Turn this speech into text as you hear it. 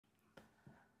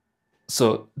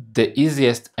So the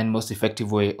easiest and most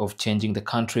effective way of changing the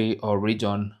country or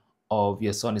region of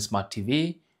your Sony Smart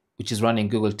TV, which is running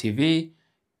Google TV,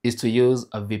 is to use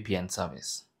a VPN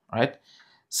service, right?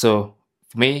 So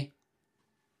for me,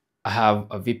 I have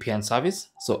a VPN service.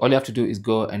 So all you have to do is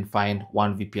go and find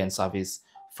one VPN service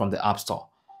from the App Store.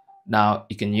 Now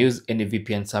you can use any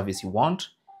VPN service you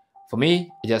want. For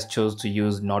me, I just chose to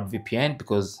use NordVPN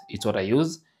because it's what I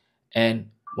use. And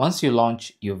once you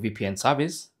launch your VPN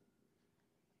service,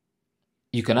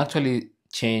 you can actually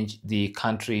change the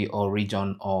country or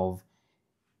region of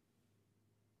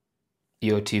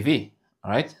your TV.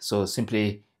 All right. So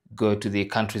simply go to the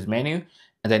countries menu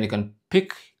and then you can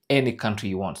pick any country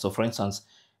you want. So for instance,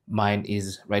 mine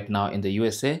is right now in the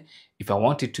USA. If I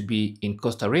want it to be in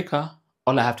Costa Rica,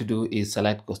 all I have to do is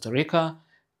select Costa Rica,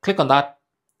 click on that,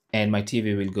 and my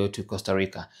TV will go to Costa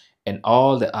Rica. And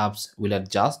all the apps will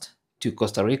adjust to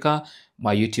Costa Rica.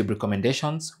 My YouTube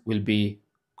recommendations will be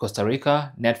Costa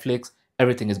Rica, Netflix,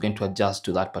 everything is going to adjust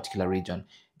to that particular region.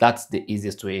 That's the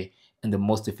easiest way and the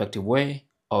most effective way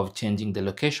of changing the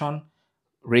location,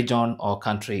 region, or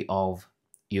country of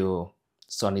your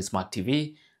Sony Smart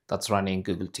TV that's running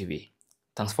Google TV.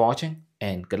 Thanks for watching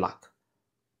and good luck.